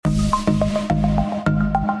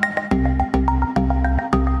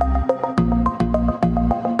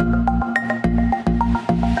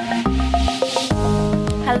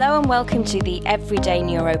welcome to the Everyday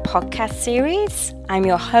Neuro podcast series. I'm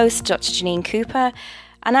your host, Dr. Janine Cooper,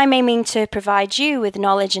 and I'm aiming to provide you with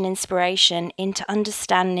knowledge and inspiration into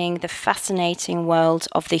understanding the fascinating world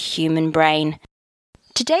of the human brain.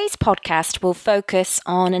 Today's podcast will focus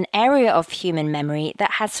on an area of human memory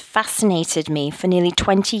that has fascinated me for nearly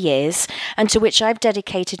 20 years and to which I've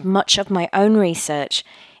dedicated much of my own research.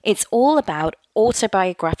 It's all about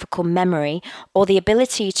autobiographical memory, or the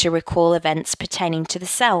ability to recall events pertaining to the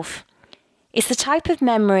self. It's the type of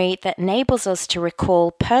memory that enables us to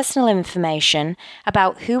recall personal information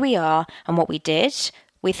about who we are and what we did,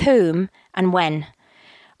 with whom, and when.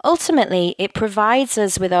 Ultimately, it provides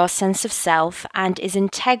us with our sense of self and is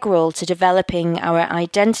integral to developing our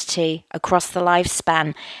identity across the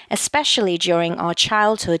lifespan, especially during our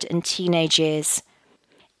childhood and teenage years.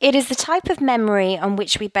 It is the type of memory on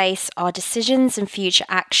which we base our decisions and future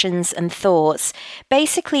actions and thoughts.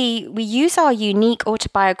 Basically, we use our unique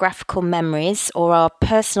autobiographical memories or our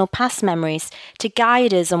personal past memories to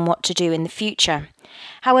guide us on what to do in the future.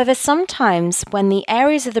 However, sometimes when the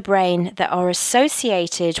areas of the brain that are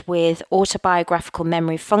associated with autobiographical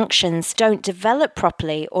memory functions don't develop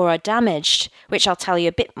properly or are damaged, which I'll tell you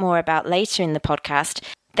a bit more about later in the podcast,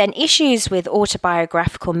 then issues with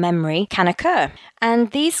autobiographical memory can occur.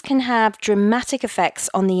 And these can have dramatic effects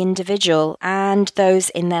on the individual and those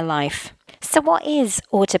in their life. So what is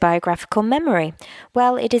autobiographical memory?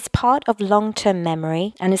 Well, it is part of long-term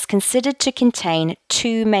memory and is considered to contain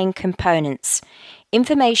two main components: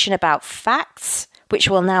 information about facts, which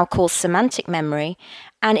we'll now call semantic memory,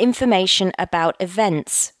 and information about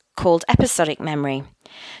events, called episodic memory.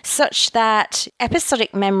 Such that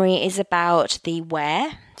episodic memory is about the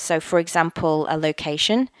where, so for example, a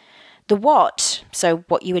location, the what, so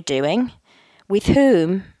what you were doing, with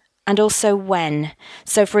whom, and also when,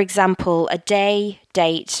 so for example, a day,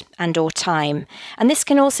 date, and or time. And this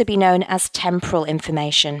can also be known as temporal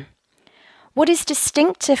information. What is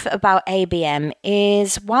distinctive about ABM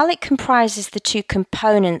is, while it comprises the two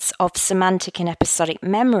components of semantic and episodic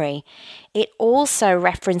memory, it also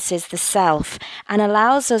references the self and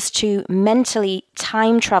allows us to mentally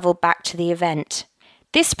time travel back to the event.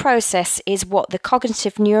 This process is what the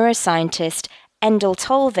cognitive neuroscientist Endel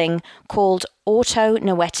Tolving called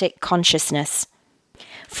autonoetic consciousness.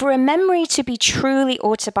 For a memory to be truly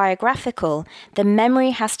autobiographical, the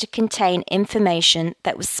memory has to contain information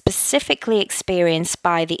that was specifically experienced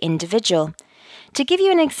by the individual. To give you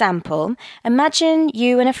an example, imagine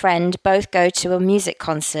you and a friend both go to a music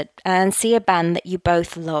concert and see a band that you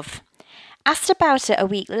both love. Asked about it a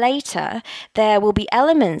week later, there will be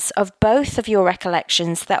elements of both of your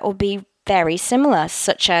recollections that will be very similar,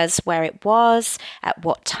 such as where it was, at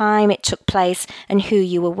what time it took place, and who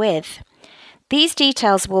you were with. These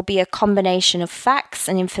details will be a combination of facts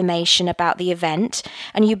and information about the event,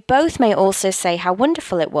 and you both may also say how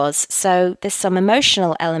wonderful it was, so there's some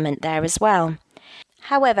emotional element there as well.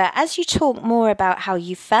 However, as you talk more about how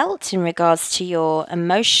you felt in regards to your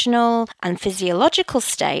emotional and physiological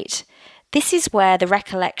state, this is where the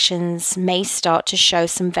recollections may start to show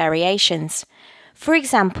some variations. For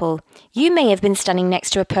example, you may have been standing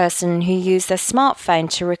next to a person who used their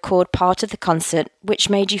smartphone to record part of the concert, which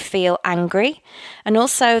made you feel angry, and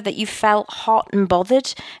also that you felt hot and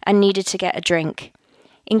bothered and needed to get a drink.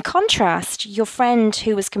 In contrast, your friend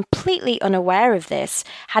who was completely unaware of this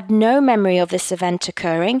had no memory of this event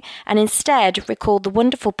occurring and instead recalled the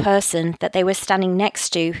wonderful person that they were standing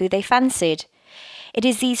next to who they fancied. It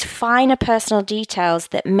is these finer personal details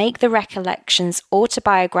that make the recollections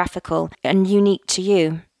autobiographical and unique to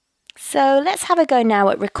you. So let's have a go now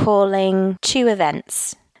at recalling two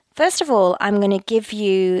events. First of all, I'm going to give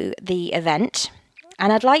you the event,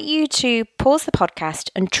 and I'd like you to pause the podcast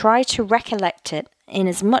and try to recollect it in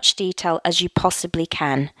as much detail as you possibly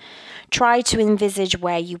can. Try to envisage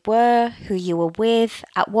where you were, who you were with,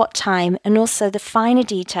 at what time, and also the finer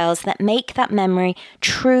details that make that memory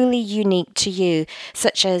truly unique to you,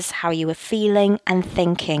 such as how you were feeling and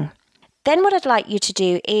thinking. Then what I'd like you to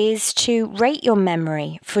do is to rate your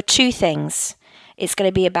memory for two things. It's going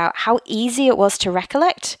to be about how easy it was to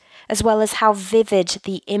recollect, as well as how vivid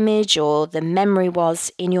the image or the memory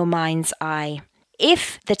was in your mind's eye.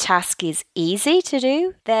 If the task is easy to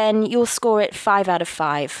do, then you'll score it 5 out of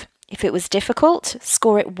 5. If it was difficult,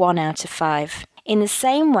 score it 1 out of 5. In the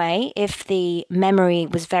same way, if the memory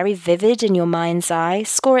was very vivid in your mind's eye,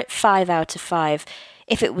 score it 5 out of 5.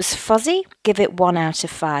 If it was fuzzy, give it 1 out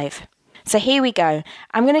of 5. So here we go.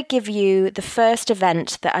 I'm going to give you the first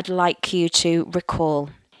event that I'd like you to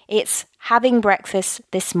recall. It's having breakfast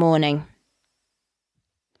this morning.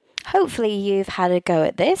 Hopefully you've had a go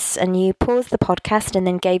at this and you paused the podcast and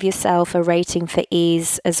then gave yourself a rating for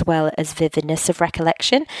ease as well as vividness of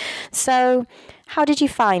recollection. So how did you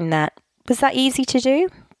find that? Was that easy to do?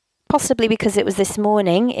 Possibly because it was this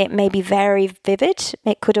morning, it may be very vivid.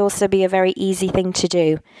 It could also be a very easy thing to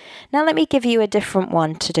do. Now let me give you a different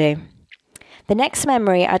one to do. The next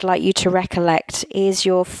memory I'd like you to recollect is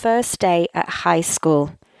your first day at high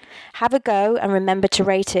school. Have a go and remember to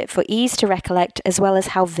rate it for ease to recollect as well as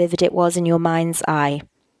how vivid it was in your mind's eye.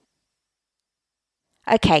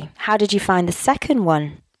 Okay, how did you find the second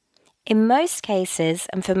one? In most cases,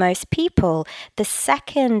 and for most people, the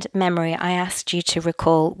second memory I asked you to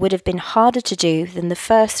recall would have been harder to do than the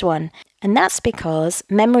first one. And that's because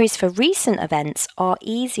memories for recent events are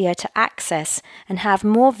easier to access and have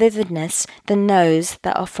more vividness than those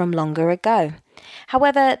that are from longer ago.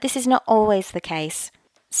 However, this is not always the case.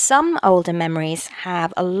 Some older memories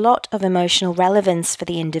have a lot of emotional relevance for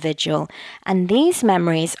the individual, and these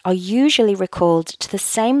memories are usually recalled to the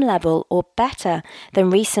same level or better than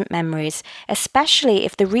recent memories, especially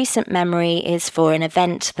if the recent memory is for an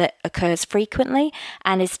event that occurs frequently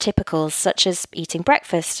and is typical, such as eating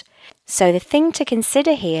breakfast. So the thing to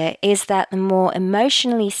consider here is that the more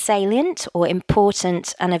emotionally salient or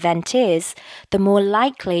important an event is, the more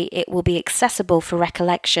likely it will be accessible for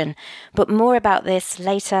recollection. But more about this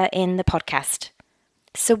later in the podcast.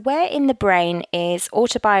 So where in the brain is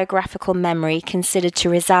autobiographical memory considered to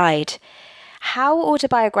reside? How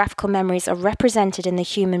autobiographical memories are represented in the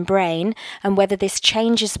human brain and whether this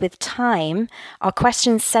changes with time are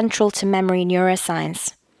questions central to memory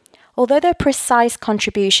neuroscience. Although their precise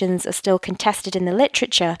contributions are still contested in the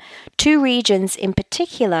literature, two regions in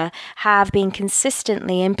particular have been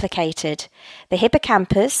consistently implicated. The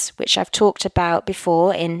hippocampus, which I've talked about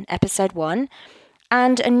before in episode 1,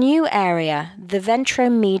 and a new area, the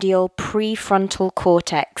ventromedial prefrontal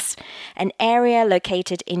cortex, an area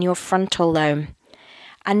located in your frontal lobe.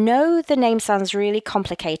 I know the name sounds really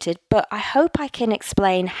complicated, but I hope I can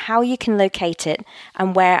explain how you can locate it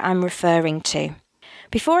and where I'm referring to.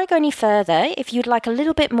 Before I go any further, if you'd like a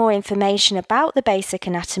little bit more information about the basic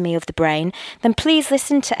anatomy of the brain, then please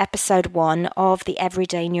listen to episode 1 of the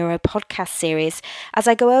Everyday Neuro podcast series as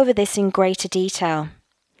I go over this in greater detail.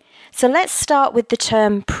 So let's start with the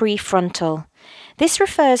term prefrontal. This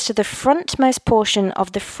refers to the frontmost portion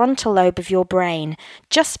of the frontal lobe of your brain,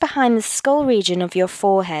 just behind the skull region of your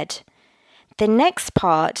forehead. The next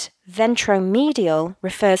part, ventromedial,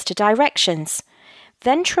 refers to directions.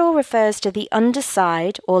 Ventral refers to the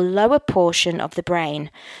underside or lower portion of the brain.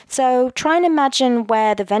 So try and imagine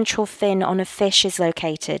where the ventral fin on a fish is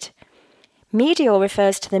located. Medial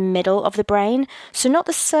refers to the middle of the brain, so not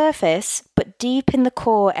the surface, but deep in the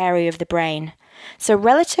core area of the brain. So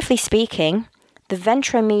relatively speaking, the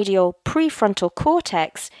ventromedial prefrontal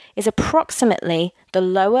cortex is approximately the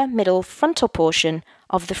lower middle frontal portion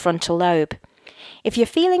of the frontal lobe. If you're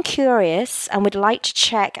feeling curious and would like to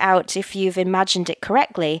check out if you've imagined it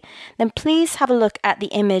correctly, then please have a look at the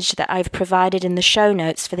image that I've provided in the show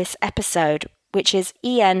notes for this episode, which is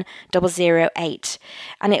EN008,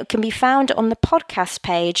 and it can be found on the podcast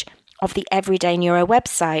page of the Everyday Neuro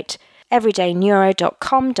website,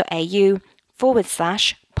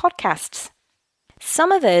 everydayneuro.com.au/podcasts.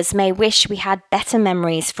 Some of us may wish we had better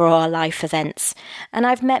memories for our life events, and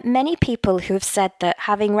I've met many people who have said that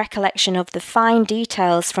having recollection of the fine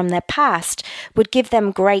details from their past would give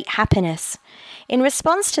them great happiness. In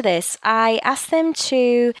response to this, I asked them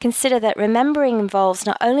to consider that remembering involves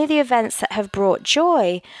not only the events that have brought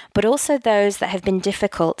joy, but also those that have been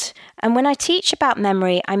difficult. And when I teach about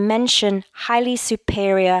memory, I mention highly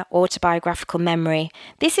superior autobiographical memory.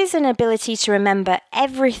 This is an ability to remember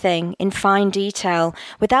everything in fine detail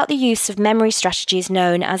without the use of memory strategies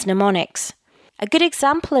known as mnemonics. A good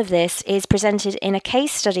example of this is presented in a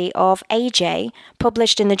case study of AJ,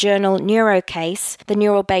 published in the journal Neuro Case, The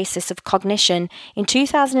Neural Basis of Cognition, in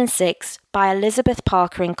 2006 by Elizabeth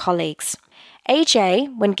Parker and colleagues. AJ,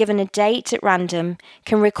 when given a date at random,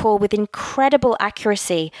 can recall with incredible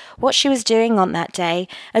accuracy what she was doing on that day,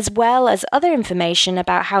 as well as other information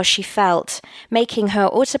about how she felt, making her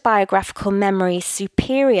autobiographical memory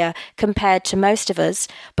superior compared to most of us,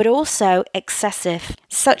 but also excessive,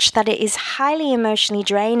 such that it is highly emotionally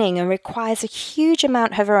draining and requires a huge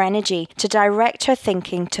amount of her energy to direct her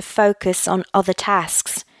thinking to focus on other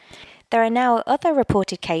tasks. There are now other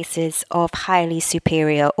reported cases of highly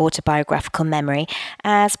superior autobiographical memory,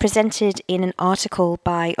 as presented in an article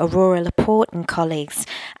by Aurora Laporte and colleagues,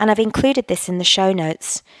 and I've included this in the show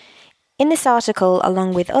notes. In this article,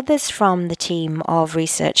 along with others from the team of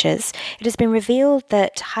researchers, it has been revealed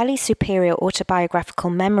that highly superior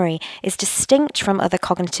autobiographical memory is distinct from other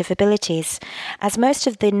cognitive abilities, as most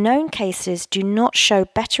of the known cases do not show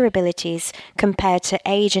better abilities compared to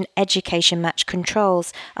age and education matched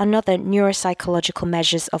controls and other neuropsychological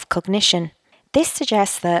measures of cognition. This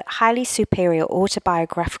suggests that highly superior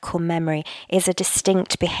autobiographical memory is a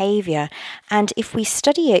distinct behavior, and if we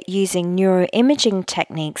study it using neuroimaging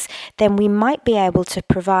techniques, then we might be able to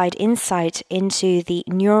provide insight into the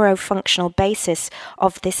neurofunctional basis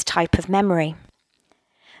of this type of memory.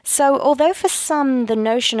 So, although for some the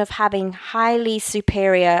notion of having highly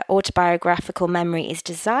superior autobiographical memory is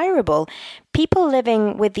desirable, people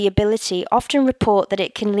living with the ability often report that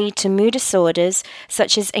it can lead to mood disorders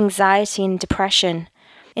such as anxiety and depression.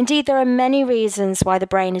 Indeed, there are many reasons why the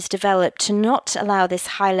brain is developed to not allow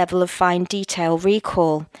this high level of fine detail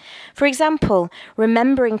recall. For example,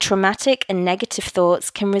 remembering traumatic and negative thoughts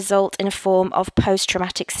can result in a form of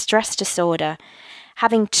post-traumatic stress disorder.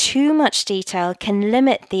 Having too much detail can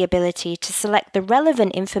limit the ability to select the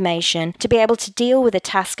relevant information to be able to deal with a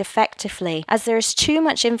task effectively, as there is too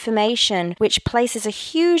much information which places a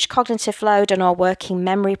huge cognitive load on our working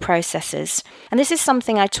memory processes. And this is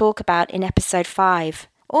something I talk about in episode 5.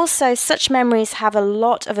 Also, such memories have a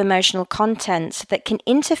lot of emotional content that can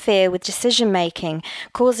interfere with decision making,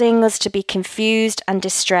 causing us to be confused and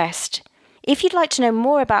distressed. If you'd like to know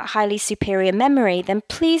more about highly superior memory, then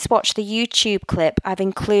please watch the YouTube clip I've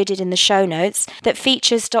included in the show notes that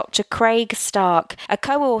features Dr. Craig Stark, a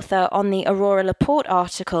co-author on the Aurora Laporte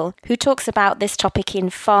article, who talks about this topic in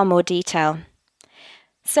far more detail.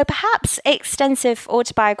 So perhaps extensive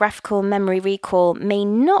autobiographical memory recall may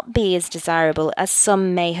not be as desirable as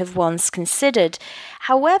some may have once considered.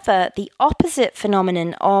 However, the opposite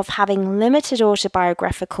phenomenon of having limited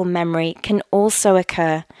autobiographical memory can also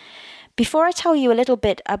occur. Before I tell you a little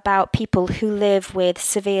bit about people who live with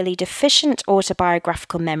severely deficient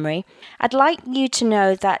autobiographical memory, I'd like you to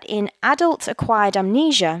know that in adult-acquired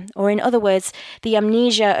amnesia, or in other words, the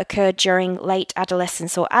amnesia occurred during late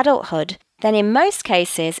adolescence or adulthood, then in most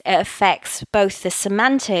cases it affects both the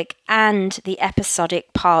semantic and the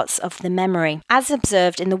episodic parts of the memory, as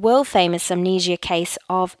observed in the world-famous amnesia case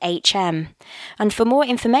of HM. And for more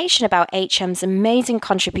information about HM's amazing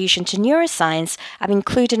contribution to neuroscience, I've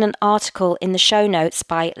included an article in the show notes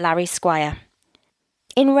by Larry Squire.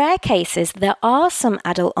 In rare cases, there are some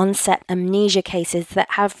adult-onset amnesia cases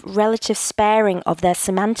that have relative sparing of their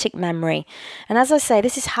semantic memory. And as I say,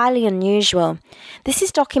 this is highly unusual. This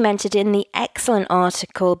is documented in the excellent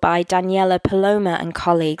article by Daniela Paloma and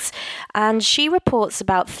colleagues, and she reports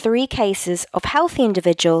about 3 cases of healthy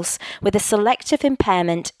individuals with a selective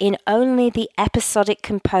impairment in only the episodic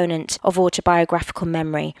component of autobiographical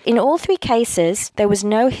memory. In all 3 cases, there was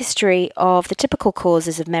no history of the typical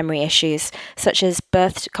causes of memory issues, such as birth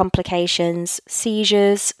complications,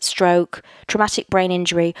 seizures, stroke, traumatic brain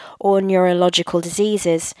injury, or neurological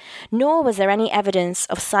diseases, nor was there any evidence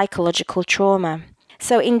of psychological trauma.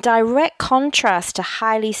 So in direct contrast to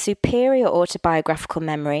highly superior autobiographical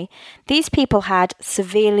memory, these people had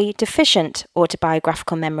severely deficient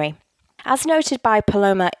autobiographical memory. As noted by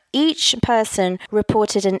Paloma, each person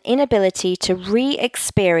reported an inability to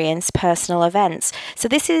re-experience personal events. So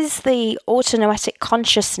this is the autonoetic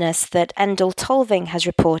consciousness that Endel Tolving has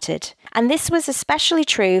reported. And this was especially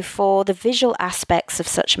true for the visual aspects of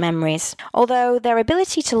such memories, although their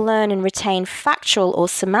ability to learn and retain factual or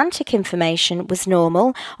semantic information was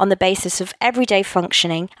normal on the basis of everyday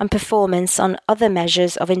functioning and performance on other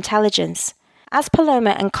measures of intelligence. As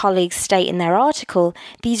Paloma and colleagues state in their article,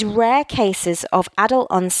 these rare cases of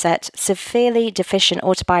adult-onset, severely deficient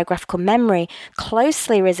autobiographical memory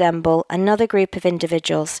closely resemble another group of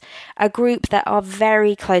individuals, a group that are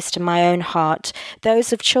very close to my own heart,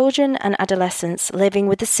 those of children and adolescents living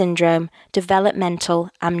with the syndrome developmental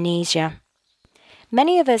amnesia.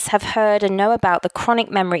 Many of us have heard and know about the chronic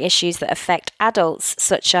memory issues that affect adults,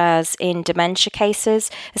 such as in dementia cases,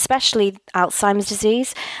 especially Alzheimer's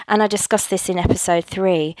disease, and I discussed this in episode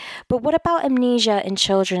 3. But what about amnesia in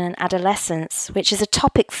children and adolescents, which is a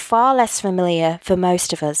topic far less familiar for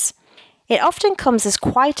most of us? It often comes as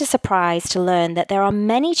quite a surprise to learn that there are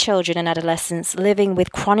many children and adolescents living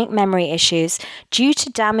with chronic memory issues due to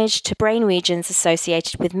damage to brain regions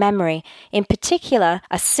associated with memory, in particular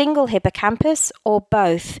a single hippocampus or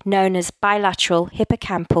both, known as bilateral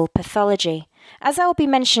hippocampal pathology. As I will be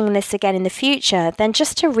mentioning this again in the future, then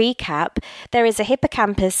just to recap, there is a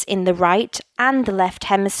hippocampus in the right and the left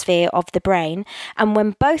hemisphere of the brain, and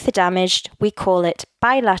when both are damaged, we call it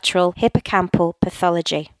bilateral hippocampal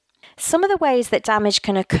pathology. Some of the ways that damage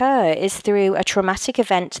can occur is through a traumatic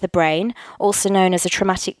event to the brain, also known as a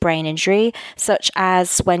traumatic brain injury, such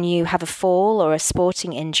as when you have a fall or a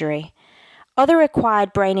sporting injury. Other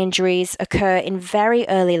acquired brain injuries occur in very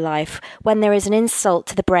early life when there is an insult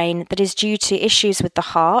to the brain that is due to issues with the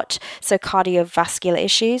heart, so cardiovascular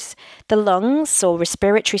issues, the lungs or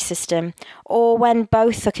respiratory system, or when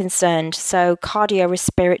both are concerned, so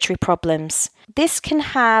cardiorespiratory problems. This can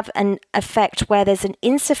have an effect where there's an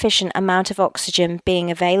insufficient amount of oxygen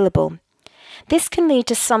being available. This can lead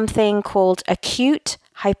to something called acute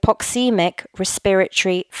hypoxemic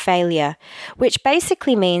respiratory failure, which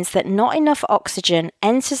basically means that not enough oxygen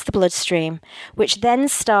enters the bloodstream, which then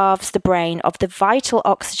starves the brain of the vital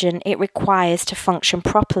oxygen it requires to function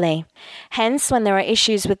properly. Hence, when there are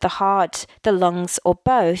issues with the heart, the lungs, or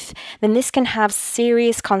both, then this can have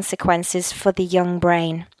serious consequences for the young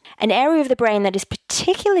brain. An area of the brain that is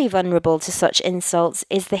particularly vulnerable to such insults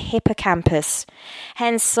is the hippocampus.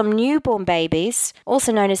 Hence, some newborn babies,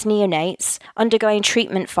 also known as neonates, undergoing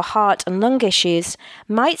treatment for heart and lung issues,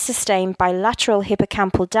 might sustain bilateral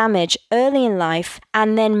hippocampal damage early in life,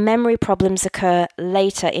 and then memory problems occur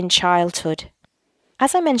later in childhood.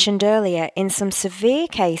 As I mentioned earlier, in some severe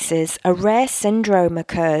cases, a rare syndrome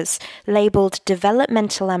occurs labelled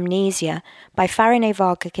developmental amnesia by Farineh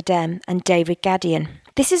Varga-Kedem and David Gadian.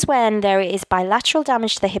 This is when there is bilateral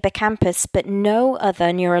damage to the hippocampus but no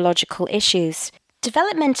other neurological issues.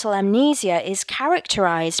 Developmental amnesia is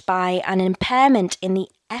characterized by an impairment in the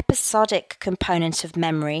episodic component of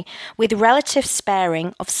memory with relative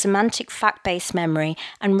sparing of semantic fact-based memory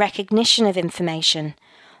and recognition of information.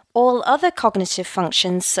 All other cognitive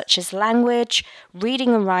functions such as language,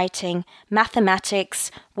 reading and writing,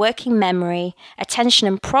 mathematics, working memory, attention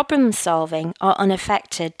and problem solving are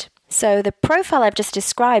unaffected. So the profile I've just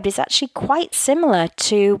described is actually quite similar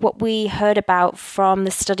to what we heard about from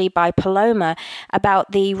the study by Paloma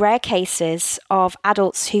about the rare cases of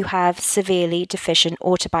adults who have severely deficient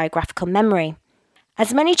autobiographical memory.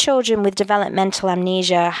 As many children with developmental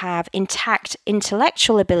amnesia have intact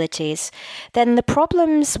intellectual abilities, then the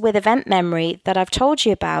problems with event memory that I've told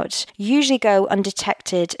you about usually go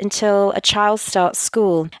undetected until a child starts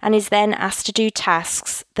school and is then asked to do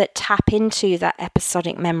tasks that tap into that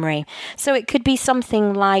episodic memory. So it could be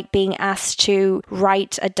something like being asked to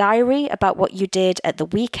write a diary about what you did at the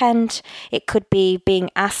weekend. It could be being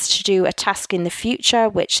asked to do a task in the future,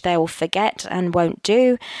 which they will forget and won't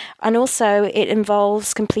do. And also it involves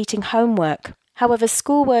completing homework. However,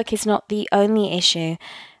 schoolwork is not the only issue.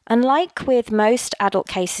 Unlike with most adult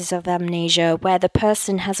cases of amnesia, where the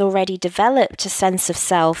person has already developed a sense of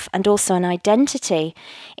self and also an identity,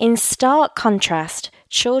 in stark contrast,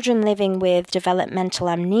 children living with developmental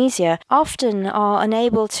amnesia often are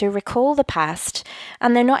unable to recall the past,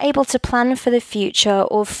 and they're not able to plan for the future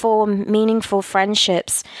or form meaningful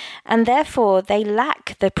friendships, and therefore they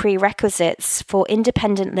lack the prerequisites for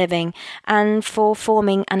independent living and for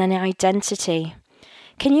forming an identity.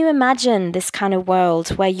 Can you imagine this kind of world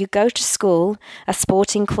where you go to school, a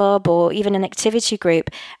sporting club, or even an activity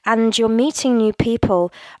group, and you're meeting new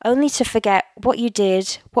people only to forget what you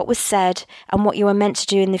did, what was said, and what you were meant to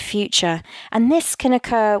do in the future? And this can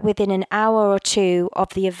occur within an hour or two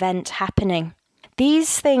of the event happening.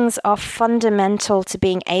 These things are fundamental to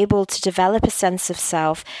being able to develop a sense of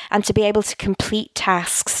self and to be able to complete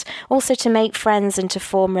tasks, also to make friends and to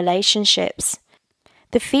form relationships.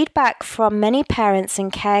 The feedback from many parents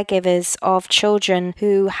and caregivers of children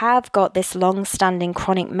who have got this long-standing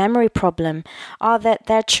chronic memory problem are that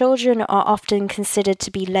their children are often considered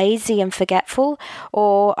to be lazy and forgetful,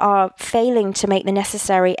 or are failing to make the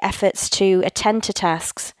necessary efforts to attend to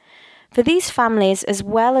tasks. For these families, as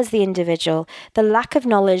well as the individual, the lack of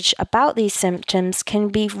knowledge about these symptoms can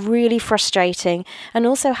be really frustrating and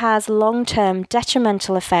also has long-term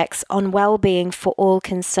detrimental effects on well-being for all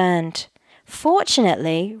concerned.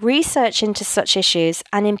 Fortunately, research into such issues,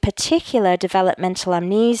 and in particular developmental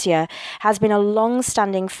amnesia, has been a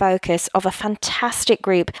long-standing focus of a fantastic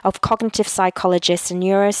group of cognitive psychologists and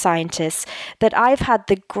neuroscientists that I've had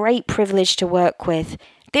the great privilege to work with.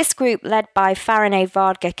 This group, led by Farineh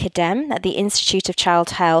Varga-Kedem at the Institute of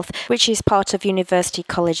Child Health, which is part of University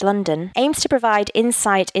College London, aims to provide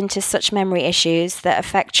insight into such memory issues that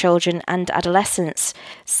affect children and adolescents.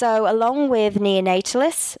 So, along with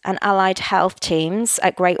neonatalists and allied health teams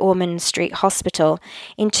at Great Ormond Street Hospital,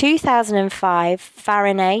 in 2005,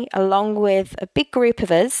 Farineh, along with a big group of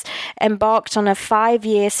us, embarked on a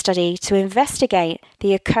 5-year study to investigate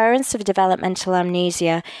the occurrence of developmental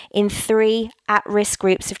amnesia in 3 at-risk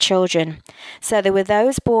groups groups of children. So there were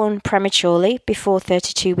those born prematurely before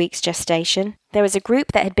 32 weeks gestation. There was a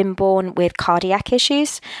group that had been born with cardiac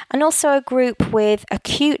issues, and also a group with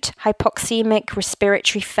acute hypoxemic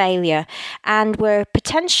respiratory failure and were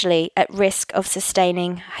potentially at risk of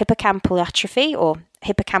sustaining hippocampal atrophy or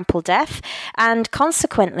hippocampal death, and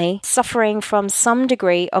consequently suffering from some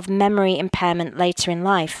degree of memory impairment later in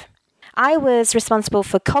life. I was responsible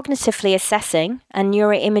for cognitively assessing and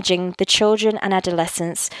neuroimaging the children and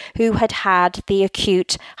adolescents who had had the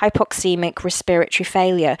acute hypoxemic respiratory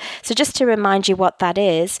failure. So just to remind you what that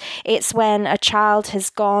is, it's when a child has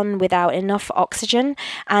gone without enough oxygen,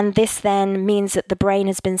 and this then means that the brain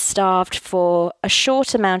has been starved for a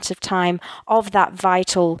short amount of time of that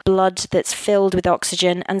vital blood that's filled with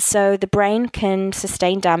oxygen, and so the brain can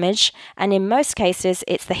sustain damage, and in most cases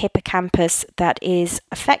it's the hippocampus that is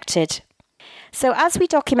affected. So as we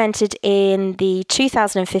documented in the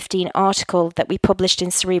 2015 article that we published in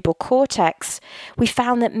Cerebral Cortex, we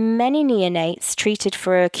found that many neonates treated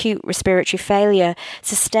for acute respiratory failure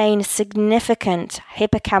sustain significant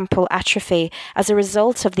hippocampal atrophy as a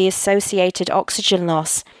result of the associated oxygen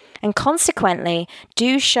loss, and consequently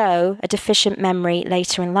do show a deficient memory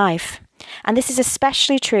later in life. And this is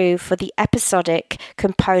especially true for the episodic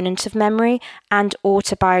component of memory and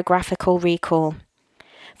autobiographical recall.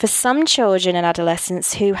 For some children and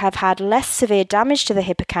adolescents who have had less severe damage to the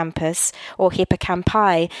hippocampus or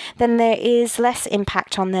hippocampi, then there is less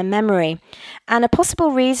impact on their memory. And a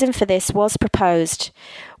possible reason for this was proposed.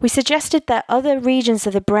 We suggested that other regions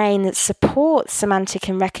of the brain that support semantic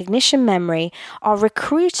and recognition memory are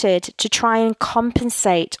recruited to try and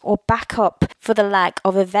compensate or back up for the lack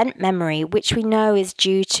of event memory, which we know is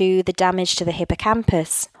due to the damage to the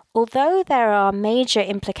hippocampus. Although there are major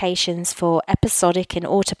implications for episodic and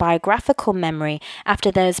autobiographical memory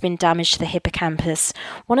after there's been damage to the hippocampus,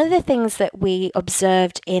 one of the things that we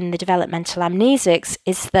observed in the developmental amnesics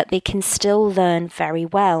is that they can still learn very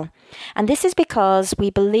well. And this is because we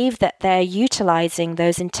believe that they're utilizing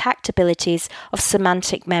those intact abilities of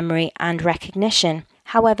semantic memory and recognition.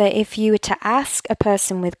 However, if you were to ask a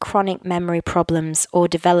person with chronic memory problems or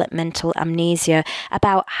developmental amnesia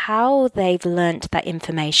about how they've learnt that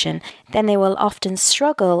information, then they will often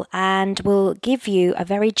struggle and will give you a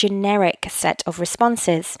very generic set of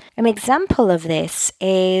responses. An example of this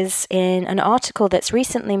is in an article that's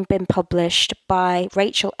recently been published by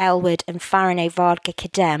Rachel Elwood and Farine Varga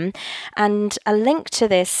Kedem, and a link to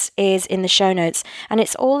this is in the show notes, and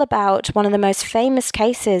it's all about one of the most famous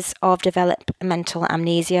cases of developmental amnesia,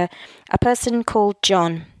 a person called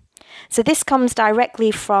John. So this comes directly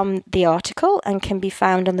from the article and can be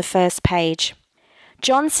found on the first page.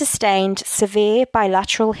 John sustained severe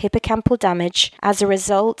bilateral hippocampal damage as a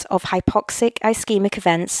result of hypoxic ischemic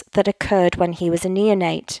events that occurred when he was a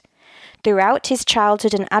neonate. Throughout his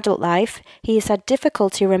childhood and adult life, he has had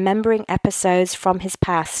difficulty remembering episodes from his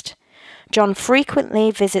past. John frequently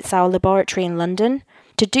visits our laboratory in London.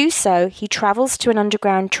 To do so, he travels to an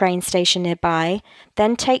underground train station nearby,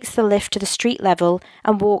 then takes the lift to the street level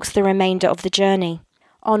and walks the remainder of the journey.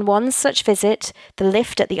 On one such visit, the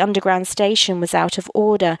lift at the underground station was out of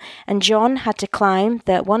order, and John had to climb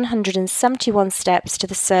the 171 steps to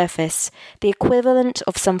the surface, the equivalent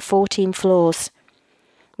of some 14 floors.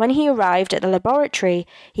 When he arrived at the laboratory,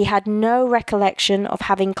 he had no recollection of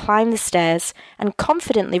having climbed the stairs and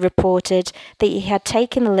confidently reported that he had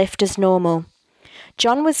taken the lift as normal.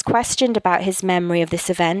 John was questioned about his memory of this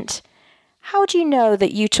event. "How do you know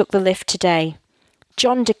that you took the lift today?"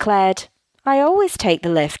 John declared, "I always take the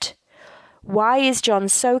lift." Why is John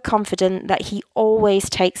so confident that he always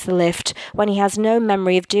takes the lift when he has no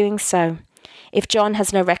memory of doing so? If John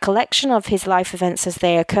has no recollection of his life events as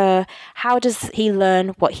they occur, how does he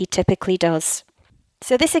learn what he typically does?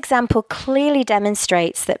 So this example clearly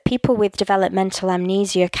demonstrates that people with developmental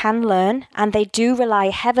amnesia can learn, and they do rely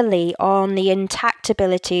heavily on the intact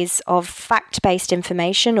abilities of fact-based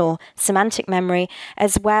information or semantic memory,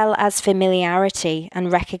 as well as familiarity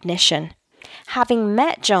and recognition. Having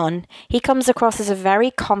met John, he comes across as a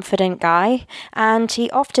very confident guy, and he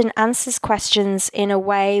often answers questions in a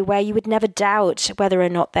way where you would never doubt whether or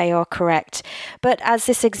not they are correct. But as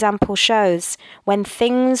this example shows, when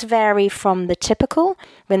things vary from the typical,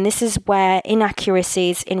 then this is where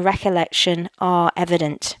inaccuracies in recollection are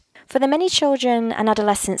evident. For the many children and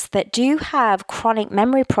adolescents that do have chronic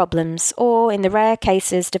memory problems, or in the rare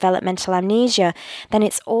cases, developmental amnesia, then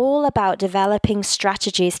it's all about developing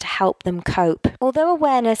strategies to help them cope. Although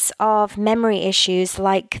awareness of memory issues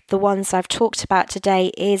like the ones I've talked about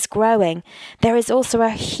today is growing, there is also a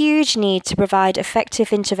huge need to provide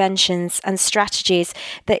effective interventions and strategies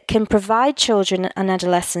that can provide children and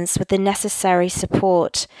adolescents with the necessary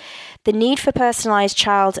support. The need for personalised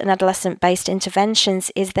child and adolescent-based interventions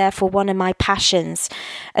is therefore one of my passions,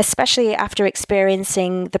 especially after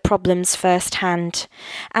experiencing the problems firsthand.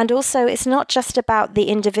 And also, it's not just about the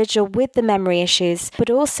individual with the memory issues, but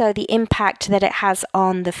also the impact that it has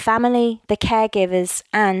on the family, the caregivers,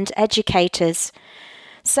 and educators.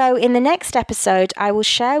 So in the next episode, I will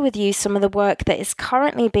share with you some of the work that is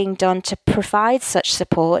currently being done to provide such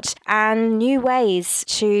support and new ways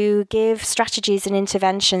to give strategies and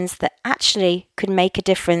interventions that actually could make a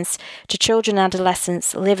difference to children and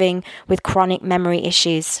adolescents living with chronic memory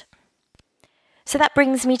issues. So that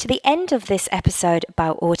brings me to the end of this episode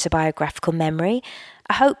about autobiographical memory.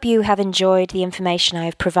 I hope you have enjoyed the information I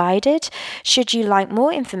have provided. Should you like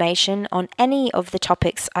more information on any of the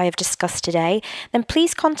topics I have discussed today, then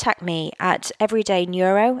please contact me at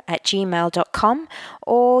everydayneuro@gmail.com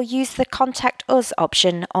or use the Contact Us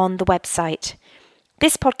option on the website.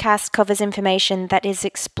 This podcast covers information that is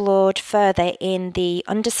explored further in the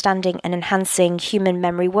Understanding and Enhancing Human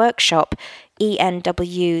Memory Workshop,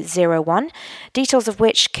 ENW01, details of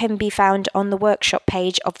which can be found on the workshop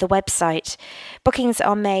page of the website. Bookings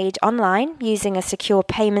are made online using a secure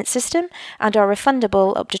payment system and are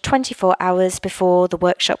refundable up to 24 hours before the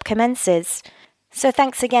workshop commences. So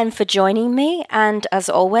thanks again for joining me, and as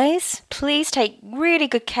always, please take really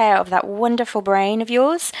good care of that wonderful brain of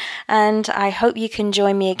yours, and I hope you can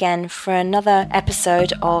join me again for another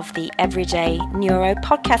episode of the Everyday Neuro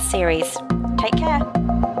podcast series. Take care.